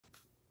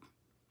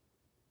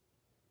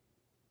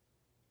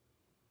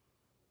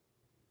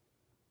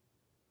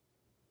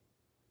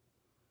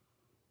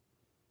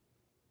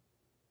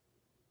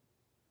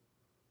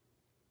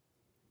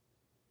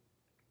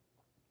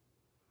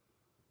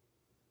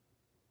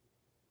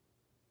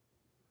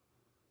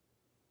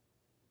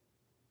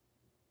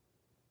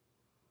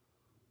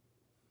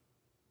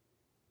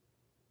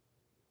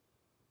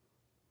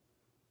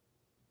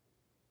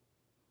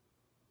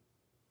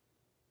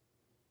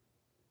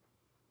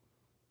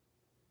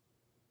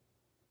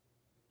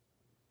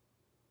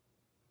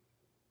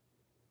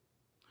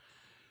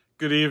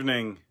Good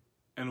evening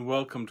and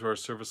welcome to our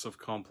service of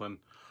Compline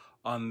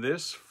on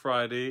this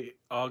Friday,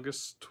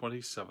 August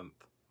 27th.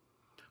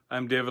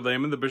 I'm David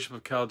Lehman, the Bishop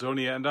of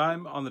Caledonia, and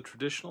I'm on the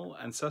traditional,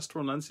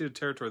 ancestral, and unceded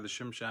territory of the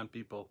Tsimshian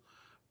people,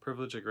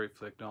 privilege I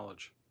gratefully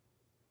acknowledge.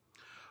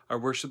 Our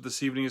worship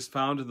this evening is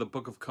found in the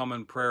Book of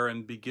Common Prayer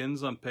and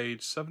begins on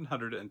page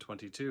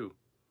 722.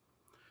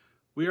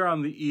 We are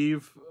on the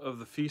eve of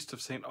the feast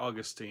of St.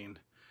 Augustine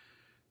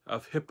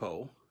of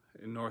Hippo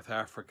in North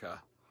Africa,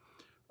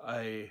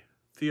 a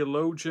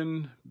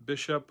theologian,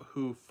 bishop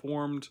who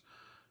formed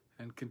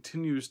and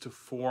continues to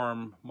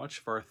form much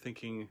of our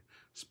thinking,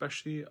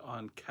 especially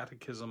on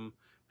catechism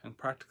and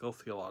practical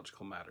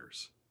theological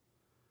matters.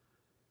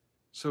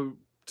 So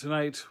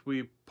tonight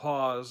we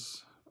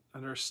pause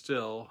and are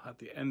still at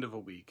the end of a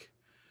week,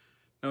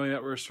 knowing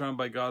that we're surrounded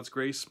by God's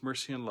grace,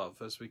 mercy, and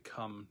love as we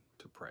come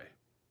to pray.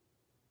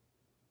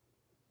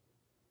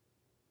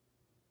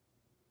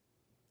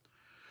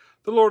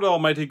 The Lord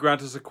Almighty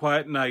grant us a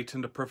quiet night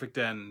and a perfect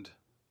end.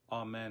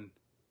 Amen.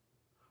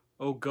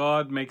 O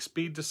God, make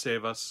speed to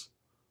save us.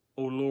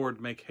 O Lord,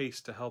 make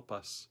haste to help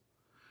us.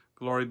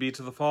 Glory be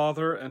to the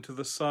Father, and to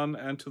the Son,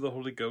 and to the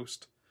Holy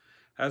Ghost,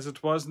 as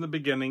it was in the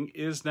beginning,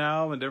 is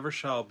now, and ever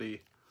shall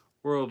be,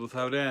 world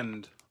without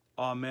end.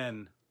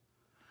 Amen.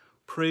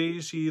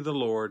 Praise ye the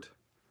Lord.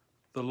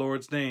 The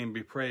Lord's name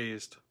be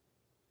praised.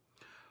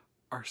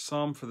 Our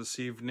psalm for this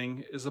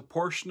evening is a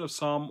portion of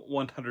Psalm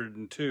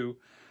 102,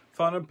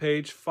 found on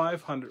page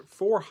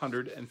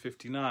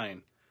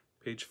 459.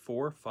 Page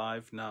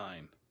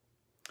 459.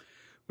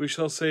 We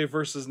shall say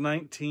verses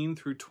 19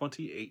 through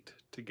 28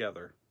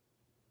 together.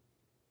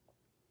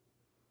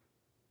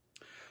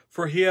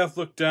 For he hath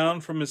looked down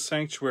from his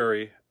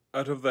sanctuary,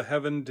 out of the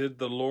heaven did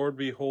the Lord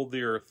behold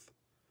the earth,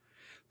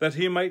 that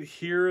he might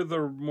hear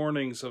the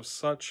mournings of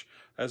such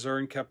as are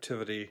in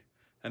captivity,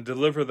 and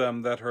deliver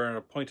them that are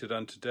appointed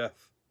unto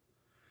death,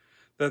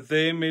 that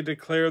they may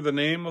declare the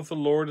name of the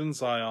Lord in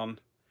Zion,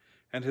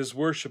 and his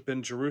worship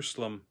in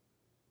Jerusalem.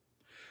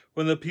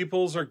 When the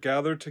peoples are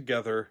gathered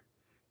together,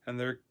 and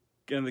the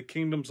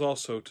kingdoms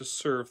also, to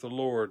serve the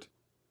Lord.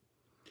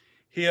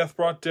 He hath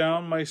brought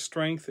down my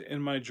strength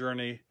in my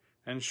journey,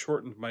 and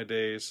shortened my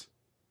days.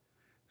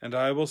 And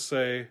I will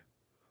say,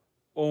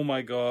 O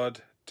my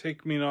God,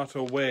 take me not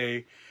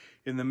away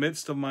in the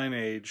midst of mine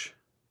age.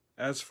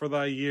 As for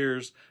thy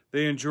years,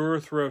 they endure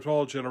throughout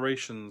all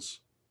generations.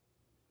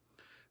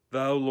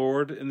 Thou,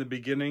 Lord, in the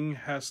beginning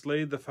hast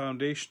laid the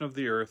foundation of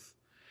the earth,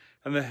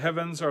 and the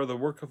heavens are the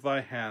work of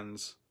thy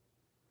hands.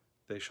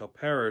 They shall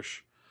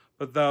perish,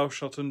 but thou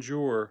shalt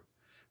endure,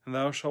 and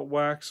thou shalt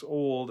wax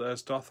old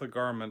as doth a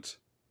garment,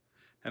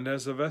 and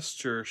as a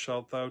vesture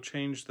shalt thou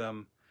change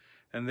them,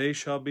 and they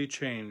shall be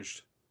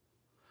changed.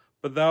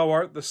 But thou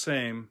art the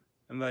same,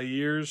 and thy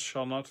years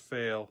shall not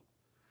fail.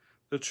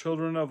 The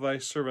children of thy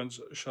servants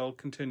shall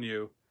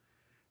continue,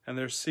 and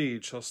their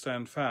seed shall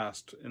stand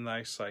fast in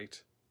thy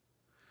sight.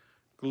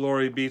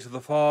 Glory be to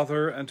the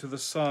Father, and to the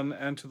Son,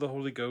 and to the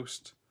Holy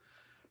Ghost,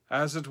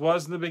 as it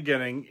was in the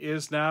beginning,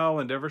 is now,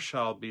 and ever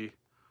shall be,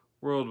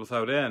 world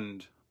without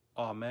end.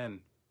 Amen.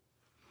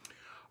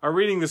 Our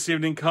reading this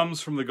evening comes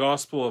from the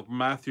Gospel of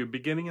Matthew,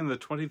 beginning in the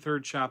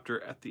 23rd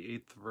chapter at the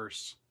 8th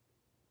verse.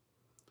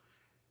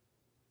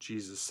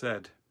 Jesus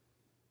said,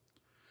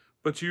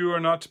 But you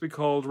are not to be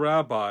called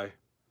Rabbi,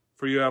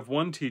 for you have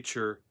one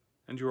teacher,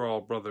 and you are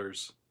all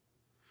brothers.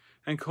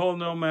 And call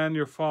no man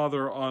your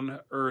father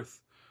on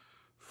earth,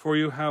 for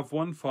you have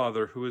one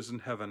Father who is in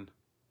heaven.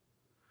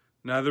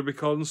 Neither be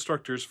called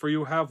instructors, for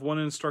you have one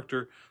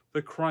instructor,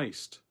 the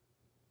Christ.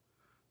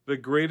 The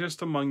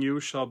greatest among you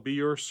shall be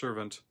your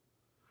servant.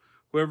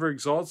 Whoever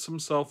exalts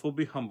himself will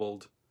be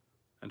humbled,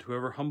 and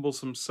whoever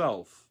humbles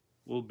himself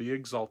will be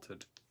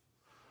exalted.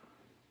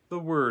 The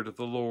word of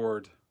the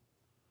Lord.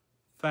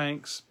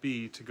 Thanks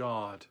be to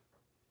God.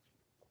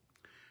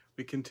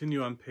 We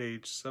continue on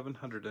page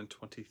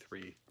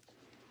 723.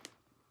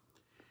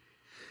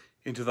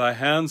 Into thy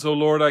hands, O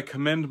Lord, I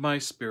commend my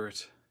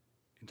spirit.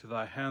 Into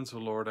thy hands, O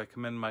Lord, I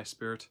commend my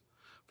spirit.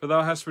 For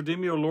thou hast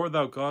redeemed me, O Lord,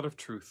 thou God of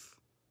truth.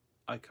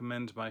 I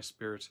commend my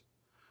spirit.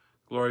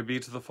 Glory be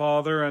to the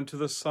Father, and to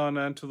the Son,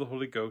 and to the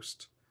Holy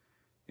Ghost.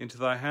 Into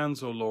thy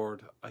hands, O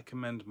Lord, I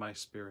commend my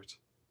spirit.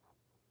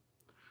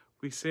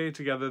 We say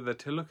together the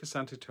Te Lucas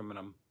ante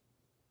terminum.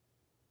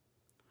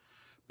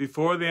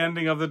 Before the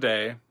ending of the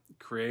day,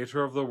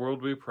 Creator of the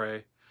world, we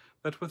pray,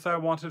 that with thy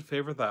wonted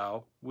favour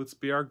thou wouldst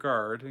be our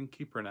guard and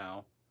keeper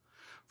now.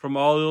 From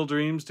all ill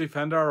dreams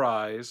defend our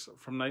eyes,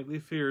 from nightly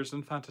fears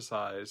and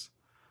fantasize.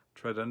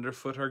 Tread under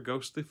foot our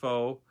ghostly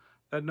foe,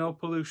 that no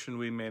pollution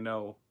we may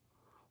know.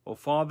 O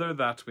Father,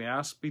 that we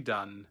ask be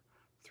done,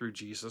 through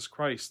Jesus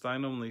Christ,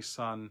 thine only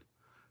Son,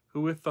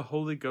 who with the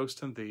Holy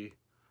Ghost and thee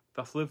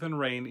doth live and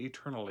reign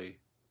eternally.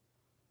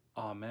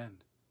 Amen.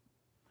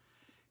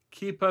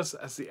 Keep us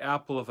as the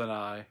apple of an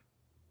eye.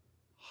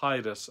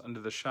 Hide us under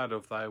the shadow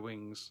of thy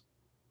wings.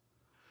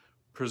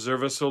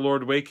 Preserve us, O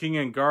Lord, waking,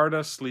 and guard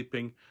us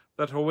sleeping,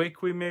 that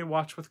awake we may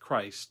watch with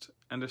Christ,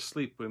 and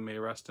asleep we may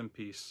rest in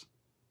peace.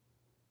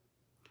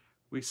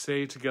 We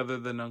say together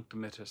the Nunc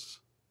Dimittis.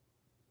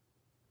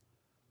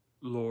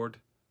 Lord,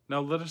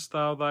 now lettest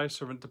thou thy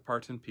servant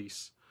depart in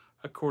peace,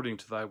 according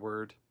to thy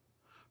word.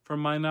 For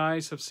mine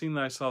eyes have seen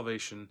thy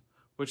salvation,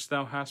 which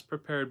thou hast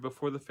prepared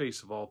before the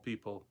face of all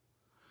people,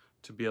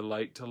 to be a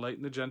light to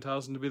lighten the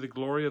Gentiles, and to be the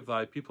glory of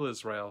thy people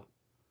Israel.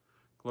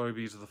 Glory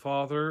be to the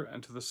Father,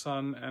 and to the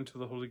Son, and to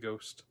the Holy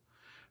Ghost,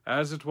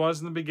 as it was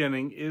in the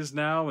beginning, is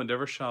now, and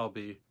ever shall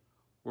be,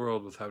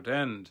 world without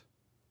end.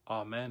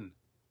 Amen.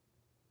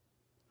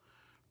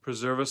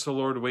 Preserve us, O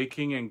Lord,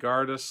 waking, and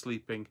guard us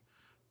sleeping,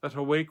 that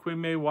awake we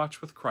may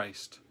watch with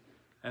Christ,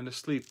 and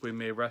asleep we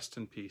may rest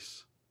in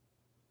peace.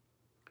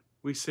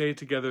 We say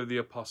together the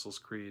Apostles'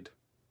 Creed.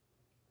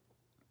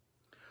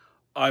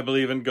 I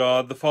believe in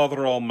God, the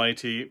Father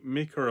Almighty,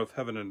 maker of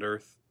heaven and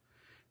earth,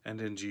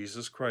 and in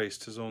Jesus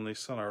Christ, his only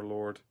Son, our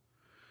Lord,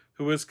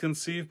 who was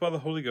conceived by the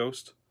Holy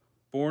Ghost,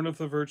 born of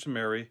the Virgin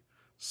Mary,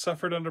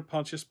 suffered under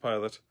Pontius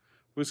Pilate,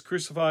 was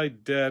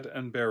crucified, dead,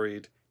 and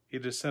buried. He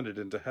descended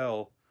into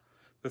hell.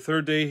 The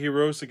third day he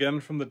rose again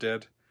from the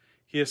dead.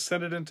 He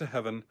ascended into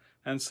heaven,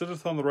 and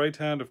sitteth on the right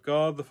hand of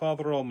God the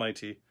Father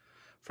Almighty.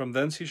 From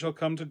thence he shall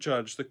come to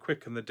judge the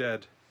quick and the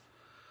dead.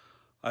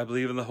 I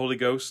believe in the Holy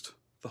Ghost,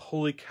 the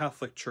Holy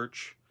Catholic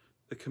Church,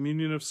 the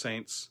communion of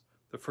saints,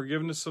 the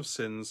forgiveness of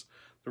sins,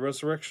 the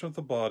resurrection of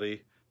the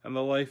body, and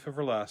the life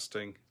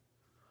everlasting.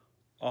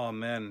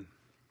 Amen.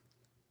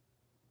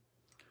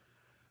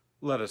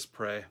 Let us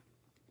pray.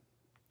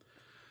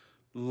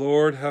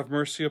 Lord, have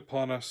mercy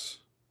upon us.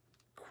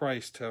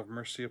 Christ, have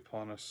mercy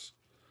upon us.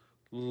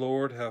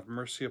 Lord, have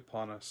mercy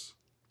upon us.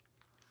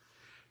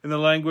 In the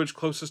language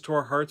closest to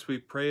our hearts, we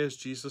pray as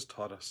Jesus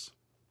taught us.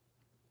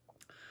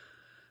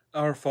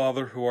 Our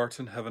Father, who art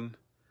in heaven,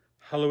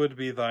 hallowed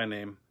be thy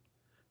name.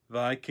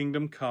 Thy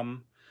kingdom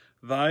come,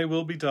 thy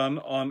will be done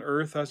on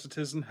earth as it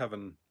is in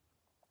heaven.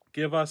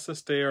 Give us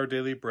this day our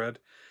daily bread,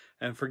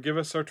 and forgive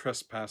us our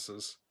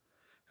trespasses,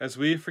 as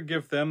we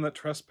forgive them that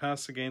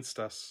trespass against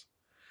us.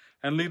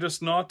 And lead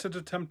us not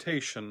into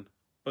temptation,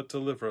 but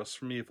deliver us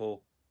from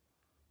evil.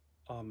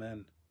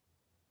 Amen.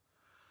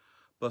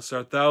 Blessed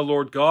art thou,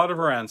 Lord God of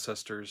our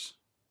ancestors,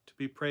 to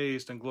be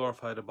praised and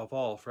glorified above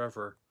all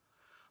forever.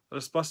 Let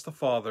us bless the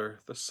Father,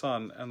 the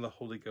Son, and the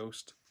Holy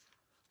Ghost.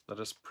 Let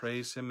us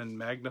praise him and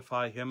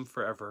magnify him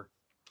forever.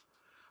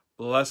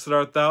 Blessed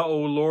art thou, O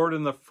Lord,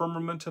 in the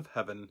firmament of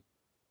heaven,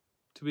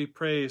 to be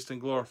praised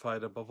and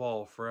glorified above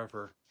all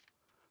forever.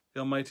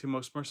 The Almighty,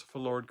 most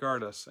merciful Lord,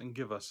 guard us and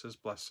give us his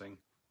blessing.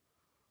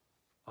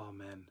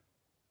 Amen.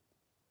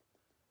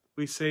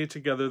 We say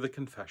together the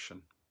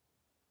confession.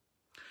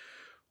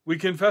 We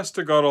confess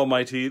to God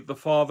Almighty, the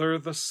Father,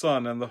 the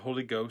Son, and the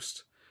Holy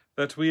Ghost,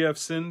 that we have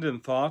sinned in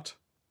thought,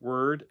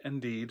 word,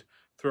 and deed,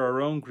 through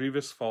our own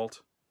grievous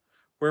fault.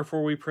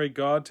 Wherefore we pray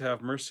God to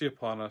have mercy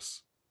upon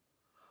us.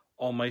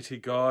 Almighty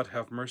God,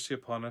 have mercy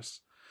upon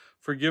us.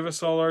 Forgive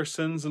us all our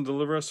sins and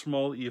deliver us from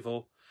all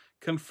evil.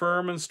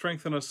 Confirm and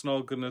strengthen us in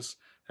all goodness,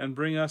 and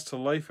bring us to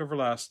life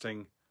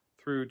everlasting,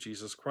 through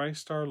Jesus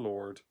Christ our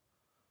Lord.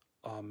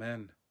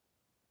 Amen.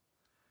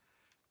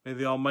 May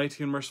the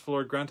Almighty and merciful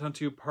Lord grant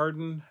unto you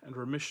pardon and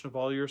remission of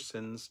all your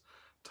sins,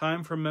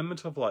 time for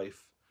amendment of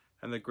life,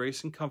 and the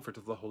grace and comfort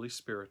of the Holy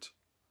Spirit.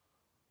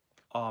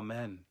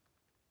 Amen.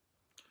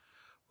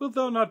 Wilt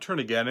thou not turn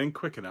again and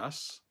quicken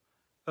us,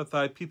 that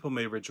thy people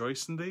may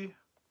rejoice in thee?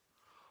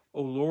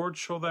 O Lord,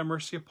 show thy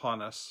mercy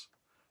upon us,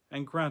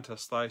 and grant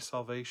us thy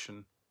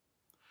salvation.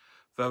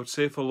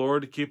 Vouchsafe, O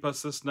Lord, to keep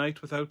us this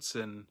night without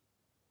sin.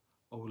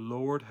 O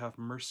Lord, have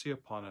mercy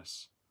upon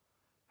us.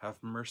 Have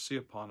mercy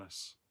upon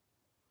us.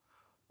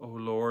 O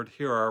Lord,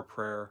 hear our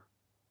prayer,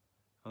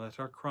 and let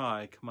our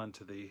cry come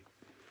unto thee.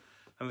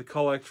 And the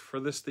collect for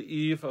this the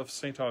eve of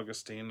St.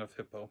 Augustine of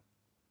Hippo.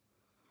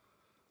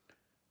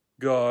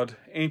 God,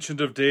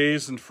 ancient of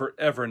days and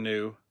forever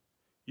new,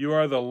 you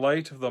are the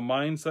light of the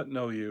minds that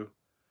know you,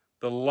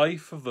 the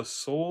life of the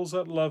souls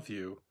that love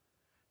you,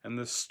 and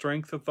the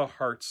strength of the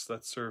hearts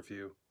that serve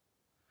you.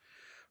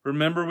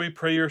 Remember, we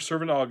pray, your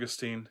servant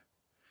Augustine,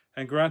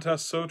 and grant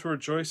us so to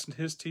rejoice in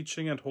his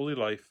teaching and holy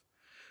life,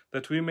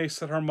 that we may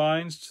set our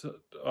minds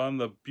on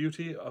the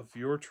beauty of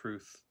your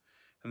truth,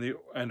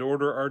 and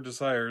order our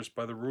desires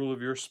by the rule of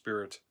your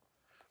Spirit,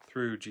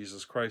 through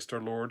Jesus Christ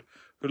our Lord,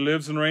 who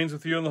lives and reigns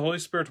with you in the Holy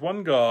Spirit,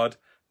 one God,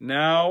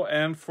 now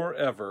and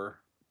forever.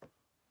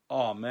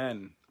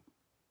 Amen.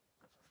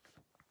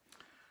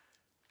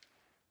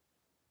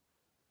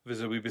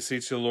 Visit, we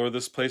beseech you, Lord,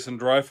 this place, and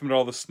drive from it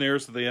all the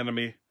snares of the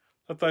enemy.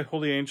 Let thy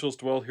holy angels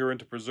dwell herein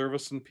to preserve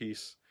us in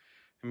peace,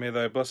 and may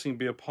thy blessing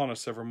be upon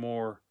us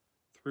evermore,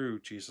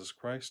 through Jesus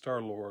Christ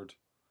our Lord.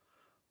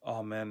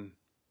 Amen.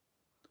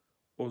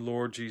 O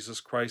Lord Jesus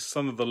Christ,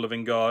 Son of the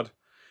living God,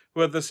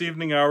 who at this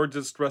evening hour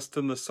didst rest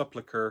in the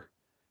sepulchre,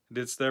 and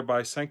didst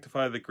thereby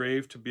sanctify the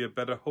grave to be a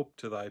bed of hope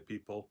to thy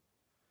people,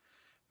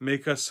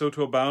 make us so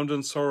to abound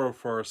in sorrow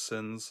for our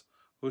sins,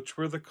 which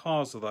were the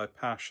cause of thy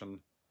passion,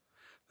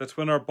 that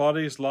when our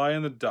bodies lie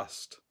in the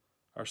dust,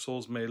 our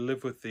souls may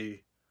live with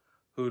thee,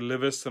 who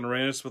livest and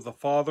reignest with the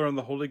Father and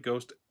the Holy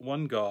Ghost,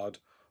 one God,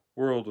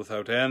 world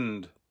without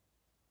end.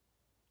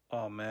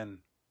 Amen.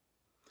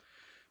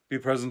 Be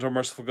present, O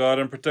merciful God,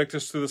 and protect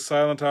us through the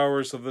silent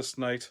hours of this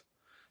night,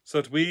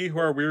 so that we who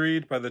are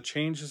wearied by the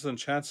changes and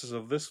chances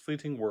of this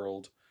fleeting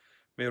world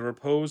may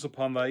repose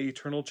upon thy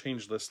eternal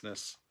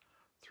changelessness,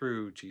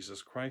 through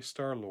Jesus Christ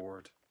our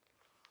Lord.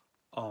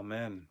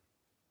 Amen.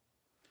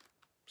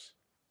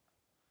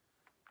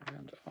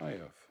 And I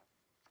have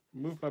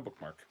moved my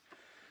bookmark.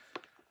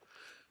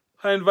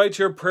 I invite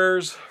your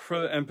prayers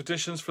and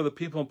petitions for the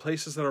people and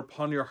places that are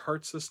upon your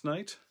hearts this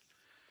night,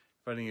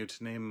 inviting you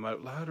to name them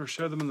out loud or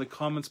share them in the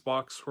comments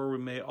box where we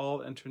may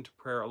all enter into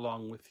prayer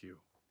along with you.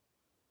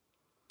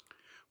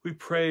 We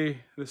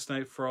pray this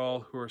night for all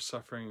who are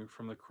suffering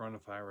from the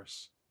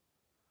coronavirus,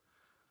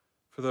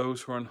 for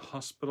those who are in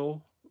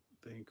hospital,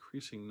 the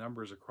increasing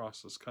numbers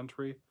across this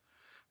country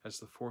as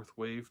the fourth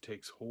wave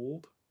takes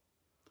hold,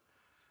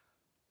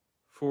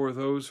 for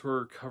those who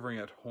are recovering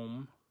at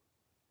home,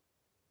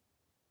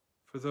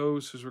 for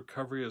those whose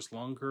recovery is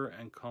longer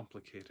and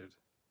complicated,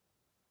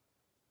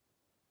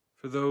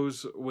 for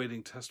those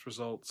awaiting test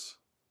results,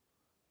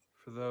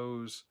 for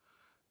those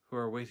who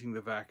are awaiting the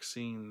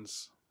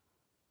vaccines,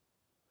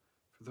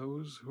 for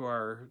those who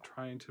are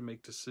trying to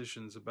make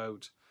decisions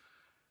about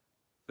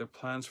their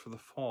plans for the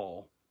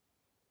fall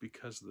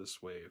because of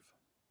this wave.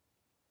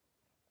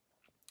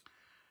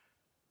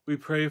 We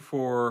pray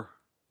for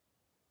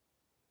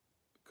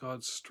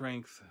God's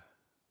strength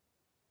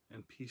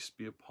and peace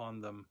be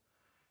upon them.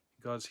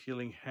 God's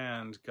healing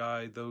hand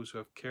guide those who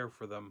have care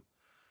for them.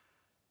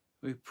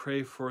 We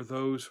pray for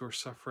those who are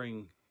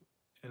suffering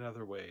in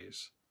other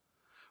ways,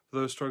 for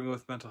those struggling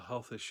with mental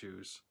health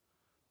issues,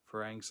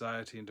 for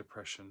anxiety and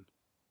depression.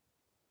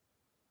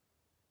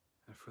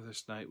 And for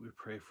this night, we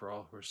pray for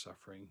all who are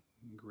suffering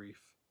in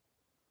grief,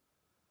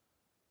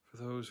 for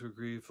those who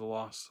grieve the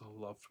loss of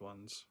loved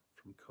ones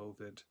from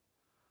COVID,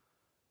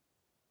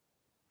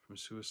 from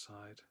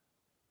suicide,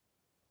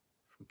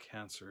 from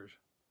cancer,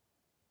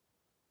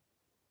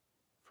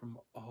 from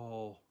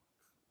all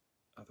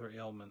other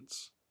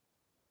ailments,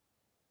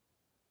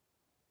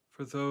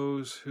 for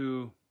those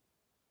who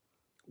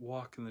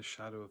walk in the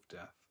shadow of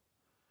death,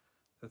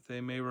 that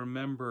they may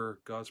remember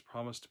God's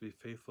promise to be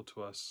faithful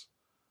to us,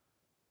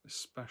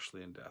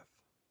 especially in death.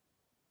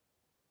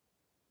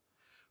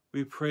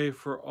 We pray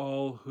for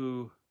all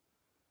who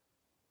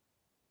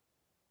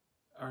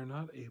are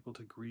not able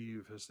to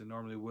grieve as they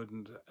normally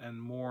would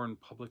and mourn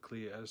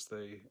publicly as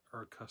they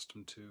are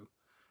accustomed to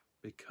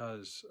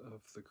because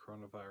of the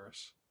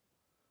coronavirus.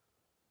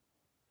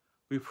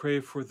 We pray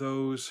for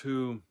those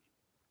who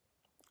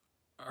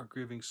are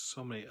grieving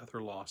so many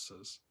other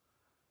losses,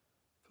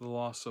 for the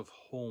loss of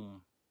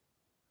home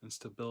and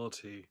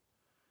stability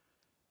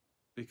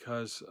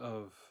because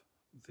of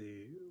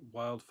the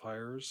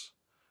wildfires,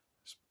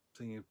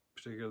 thinking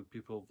particularly of the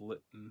people of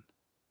Lytton,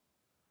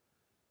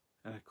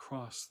 and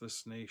across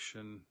this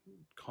nation,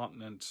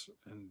 continent,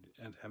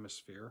 and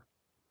hemisphere.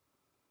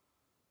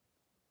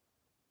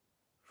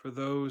 For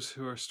those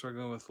who are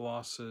struggling with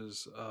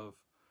losses of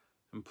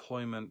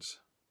employment,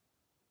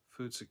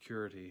 food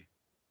security,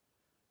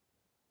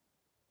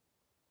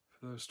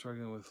 for those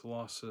struggling with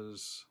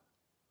losses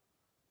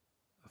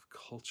of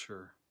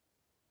culture,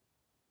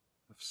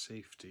 of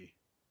safety,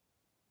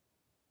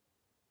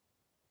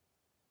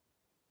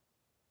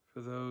 for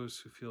those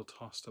who feel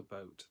tossed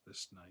about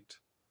this night.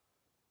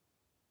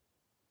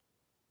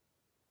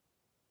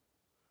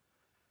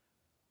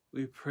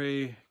 We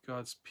pray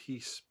God's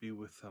peace be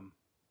with them.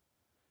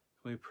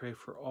 We pray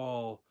for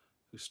all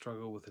who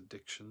struggle with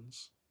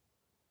addictions,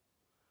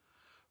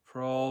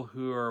 for all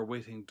who are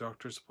awaiting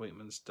doctor's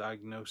appointments,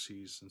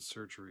 diagnoses, and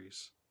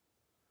surgeries,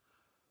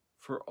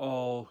 for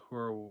all who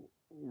are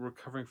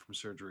recovering from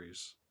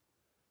surgeries,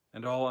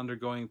 and all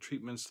undergoing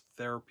treatments,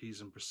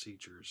 therapies, and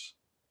procedures.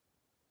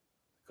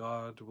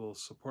 God will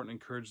support and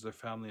encourage their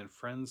family and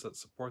friends that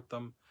support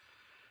them,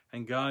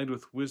 and guide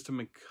with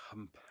wisdom and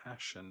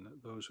compassion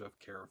those who have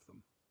care of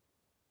them.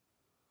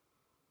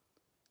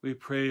 We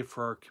pray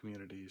for our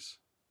communities,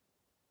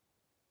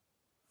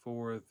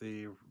 for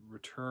the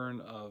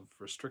return of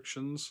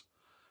restrictions,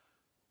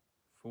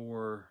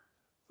 for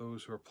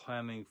those who are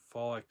planning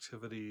fall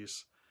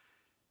activities,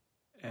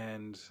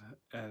 and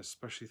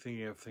especially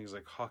thinking of things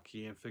like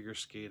hockey and figure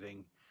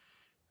skating,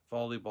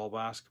 volleyball,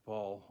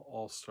 basketball,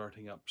 all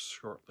starting up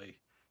shortly,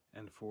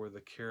 and for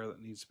the care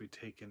that needs to be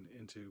taken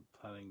into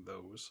planning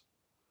those.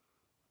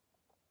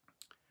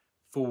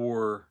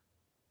 For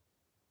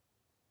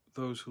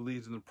those who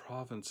lead in the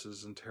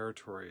provinces and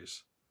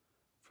territories,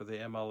 for the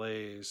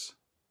MLAs,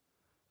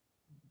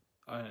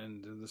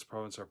 and in this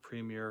province our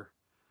Premier,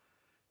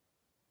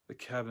 the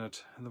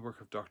Cabinet, and the work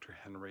of Dr.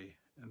 Henry,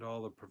 and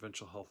all the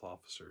provincial health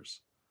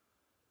officers.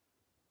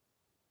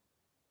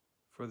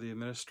 For the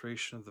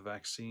administration of the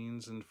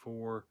vaccines, and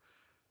for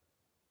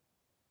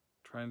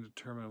trying to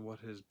determine what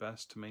is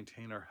best to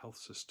maintain our health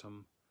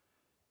system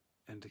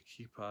and to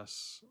keep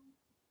us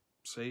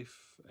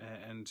safe,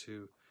 and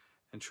to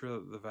ensure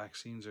that the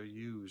vaccines are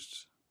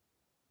used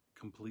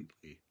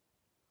completely.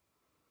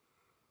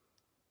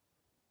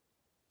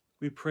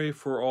 We pray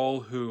for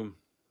all who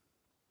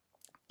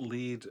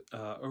lead,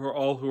 or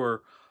all who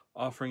are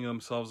offering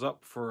themselves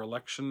up for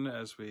election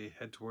as we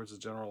head towards the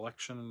general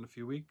election in a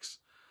few weeks.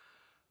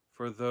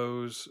 For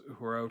those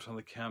who are out on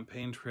the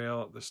campaign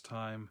trail at this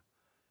time,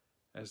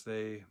 as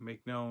they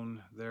make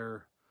known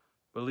their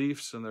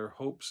beliefs and their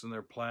hopes and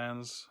their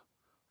plans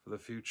for the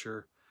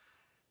future,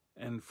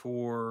 and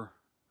for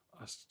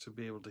us to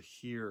be able to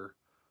hear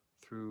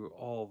through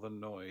all the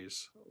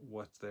noise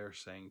what they're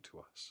saying to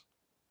us.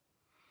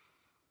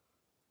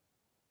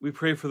 We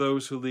pray for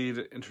those who lead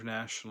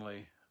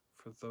internationally,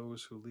 for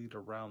those who lead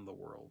around the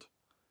world,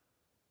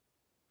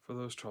 for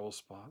those trouble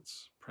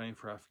spots, praying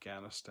for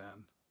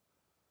Afghanistan,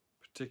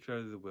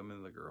 particularly the women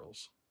and the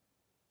girls.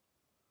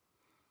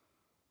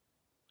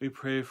 We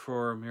pray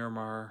for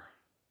Myanmar,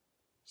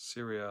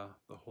 Syria,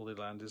 the Holy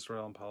Land,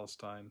 Israel and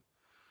Palestine,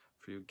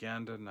 for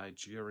Uganda,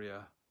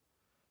 Nigeria,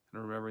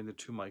 and remembering the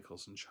two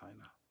Michaels in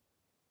China.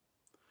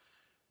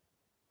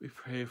 We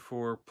pray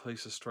for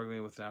places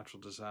struggling with natural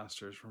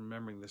disasters,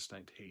 remembering this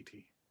night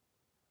Haiti.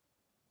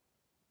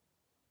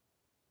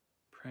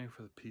 Praying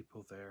for the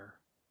people there,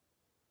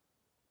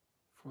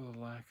 for the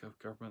lack of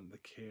government, the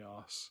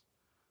chaos,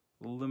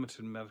 the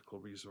limited medical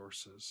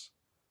resources,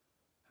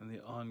 and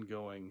the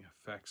ongoing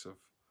effects of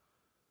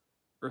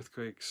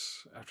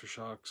earthquakes,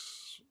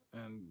 aftershocks,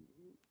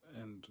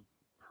 and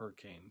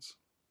hurricanes.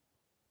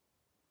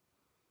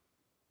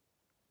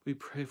 We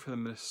pray for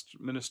the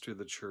ministry of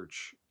the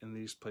Church in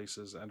these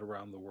places and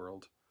around the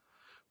world.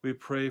 We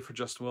pray for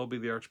Justin Welby,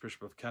 the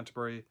Archbishop of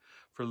Canterbury,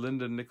 for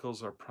Linda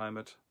Nichols, our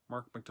Primate,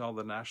 Mark MacDonald,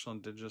 the National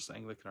Indigenous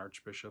Anglican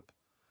Archbishop,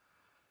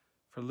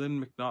 for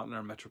Lynn McNaughton,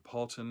 our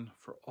Metropolitan,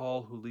 for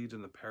all who lead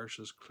in the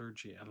parishes,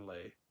 clergy and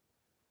lay.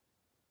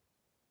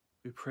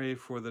 We pray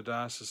for the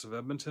Diocese of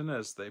Edmonton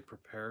as they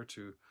prepare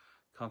to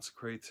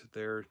consecrate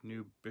their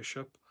new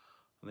bishop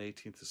on the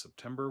 18th of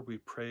September. We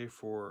pray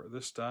for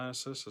this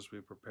diocese as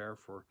we prepare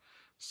for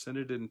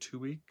Synod in 2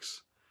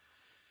 weeks.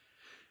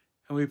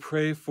 And we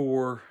pray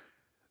for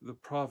the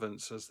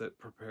province as it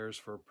prepares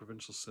for a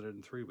provincial synod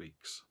in 3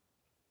 weeks.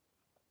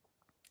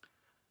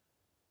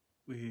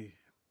 We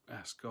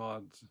ask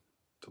God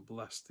to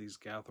bless these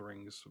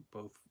gatherings,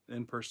 both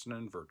in person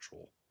and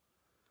virtual.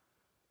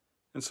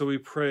 And so we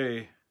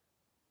pray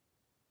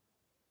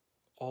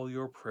all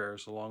your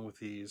prayers along with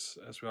these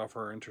as we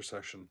offer our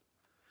intercession.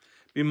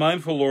 Be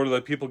mindful, Lord, of thy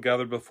people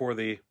gathered before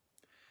thee.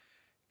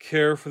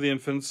 Care for the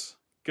infants,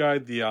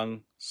 guide the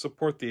young,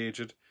 support the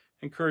aged,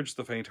 encourage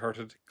the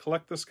faint-hearted,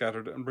 collect the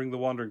scattered, and bring the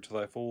wandering to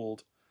thy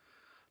fold.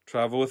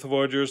 Travel with the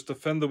voyagers,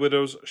 defend the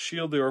widows,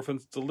 shield the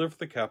orphans, deliver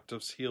the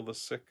captives, heal the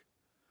sick.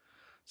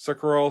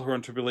 Succor all who are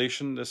in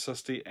tribulation,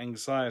 necessity,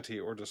 anxiety,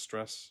 or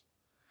distress.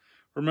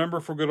 Remember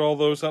for good all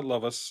those that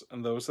love us,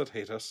 and those that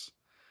hate us,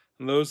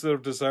 and those that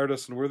have desired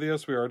us, and worthy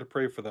as we are to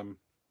pray for them.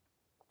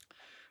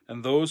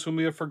 And those whom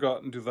we have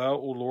forgotten, do thou,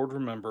 O Lord,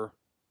 remember.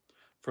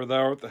 For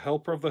thou art the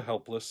helper of the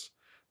helpless,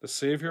 the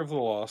Saviour of the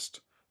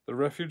lost, the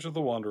refuge of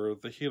the wanderer,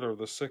 the healer of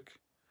the sick.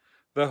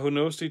 Thou who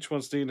knowest each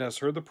one's need and hast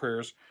heard the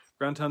prayers,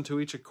 grant unto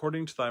each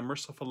according to thy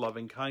merciful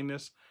loving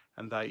kindness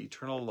and thy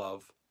eternal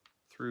love,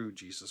 through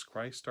Jesus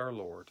Christ our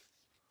Lord.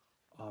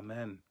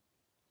 Amen.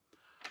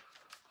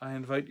 I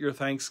invite your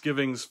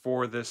thanksgivings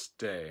for this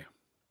day.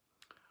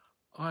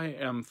 I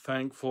am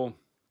thankful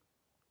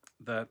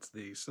that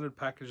the synod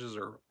packages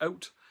are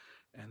out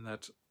and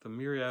that the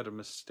myriad of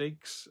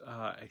mistakes,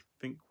 I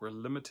think, were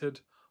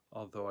limited,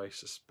 although I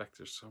suspect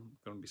there's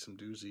going to be some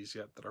doozies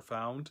yet that are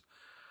found,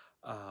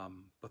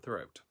 but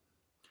they're out.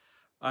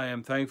 I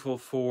am thankful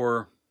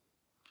for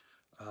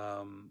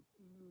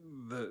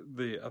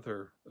the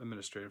other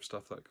administrative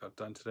stuff that got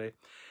done today,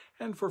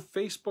 and for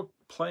Facebook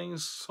playing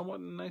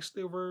somewhat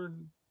nicely over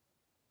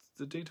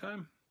the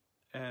daytime,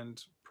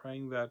 and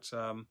praying that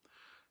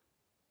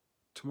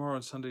tomorrow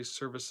and Sunday's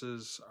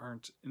services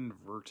aren't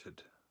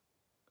inverted.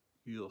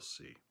 You'll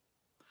see.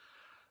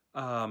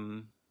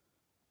 And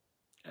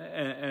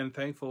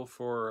thankful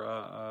for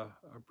a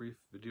brief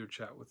video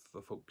chat with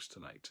the folks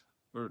tonight.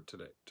 Or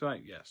today.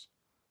 Tonight, yes.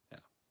 Yeah.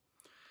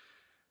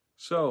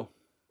 So,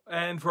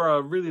 and for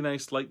a really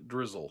nice light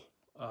drizzle.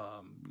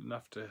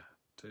 Enough to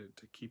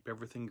keep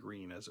everything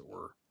green, as it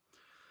were.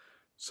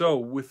 So,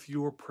 with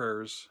your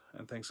prayers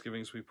and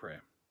thanksgivings we pray.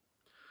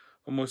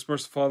 O most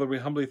merciful Father, we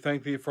humbly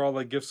thank thee for all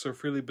thy gifts so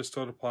freely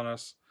bestowed upon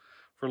us,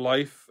 for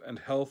life and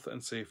health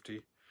and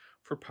safety,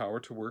 for power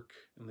to work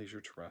and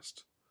leisure to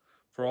rest,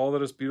 for all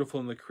that is beautiful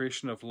in the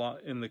creation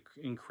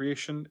in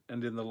creation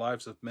and in the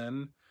lives of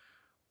men,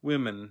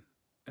 women,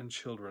 and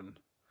children.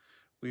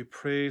 We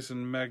praise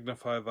and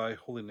magnify thy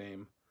holy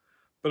name.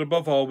 But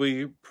above all,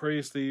 we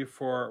thank thee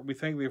for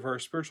our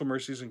spiritual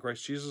mercies in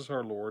Christ Jesus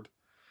our Lord,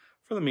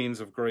 for the means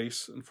of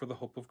grace and for the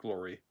hope of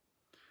glory.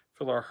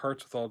 Fill our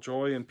hearts with all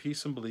joy and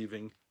peace in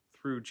believing,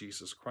 through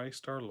Jesus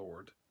Christ our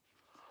Lord.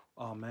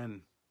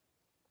 Amen.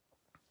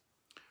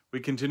 We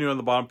continue on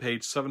the bottom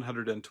page,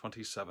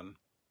 727.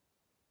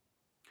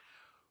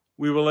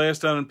 We will lay us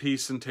down in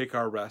peace and take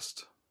our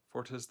rest,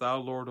 for it is thou,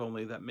 Lord,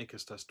 only that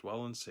makest us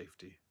dwell in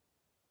safety.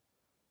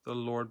 The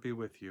Lord be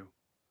with you,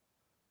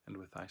 and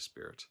with thy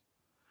spirit.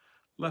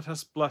 Let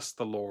us bless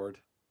the Lord.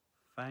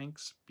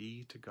 Thanks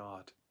be to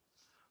God.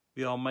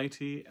 the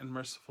Almighty and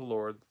merciful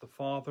Lord, the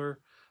Father,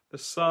 the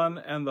Son,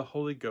 and the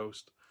Holy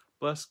Ghost,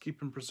 bless,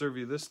 keep, and preserve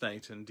you this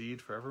night,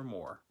 indeed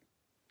forevermore.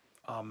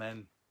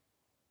 Amen.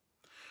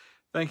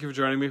 Thank you for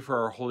joining me for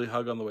our holy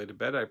hug on the way to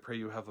bed. I pray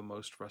you have a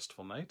most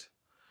restful night.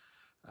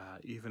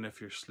 Even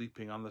if you're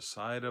sleeping on the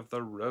side of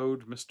the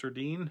road, Mr.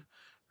 Dean,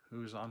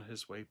 who's on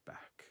his way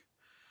back.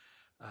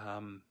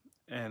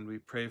 And we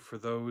pray for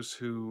those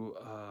who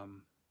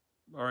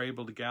are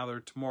able to gather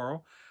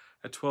tomorrow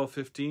at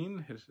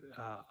 12:15.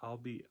 I'll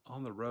be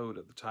on the road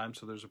at the time,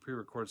 so there's a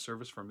pre-recorded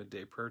service for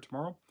midday prayer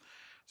tomorrow.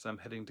 So I'm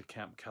heading to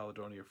Camp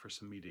Caledonia for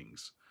some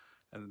meetings.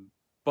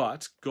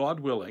 But God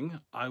willing,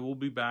 I will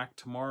be back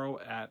tomorrow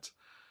at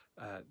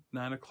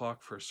 9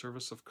 o'clock for a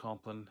service of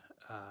Compline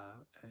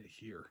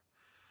here.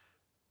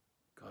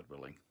 God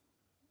willing.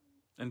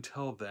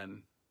 Until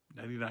then,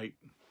 nighty-night.